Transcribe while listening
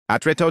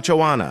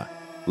Atretochoana,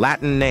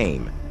 Latin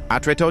name,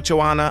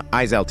 Atretochoana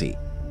izelti.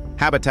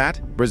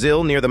 Habitat,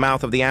 Brazil near the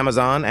mouth of the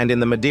Amazon and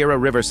in the Madeira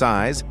River.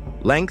 Size,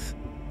 length,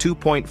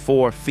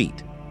 2.4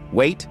 feet.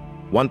 Weight,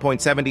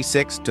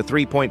 1.76 to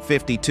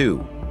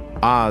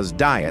 3.52. Oz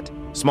diet,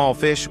 small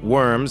fish,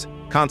 worms.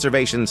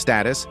 Conservation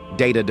status,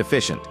 data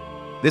deficient.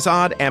 This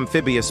odd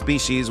amphibious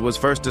species was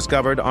first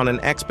discovered on an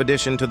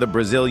expedition to the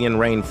Brazilian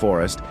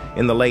rainforest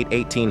in the late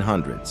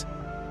 1800s.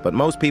 But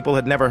most people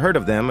had never heard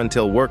of them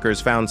until workers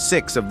found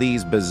 6 of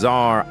these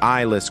bizarre,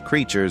 eyeless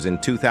creatures in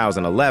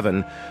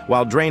 2011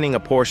 while draining a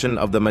portion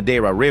of the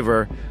Madeira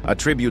River, a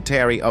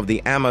tributary of the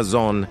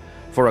Amazon,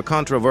 for a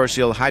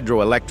controversial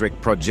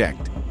hydroelectric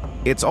project.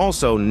 It's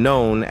also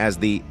known as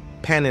the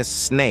penis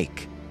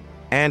snake,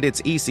 and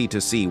it's easy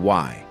to see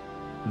why.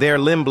 They're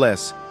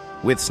limbless,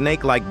 with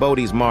snake-like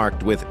bodies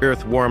marked with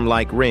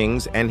earthworm-like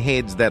rings and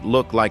heads that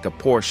look like a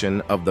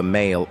portion of the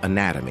male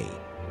anatomy.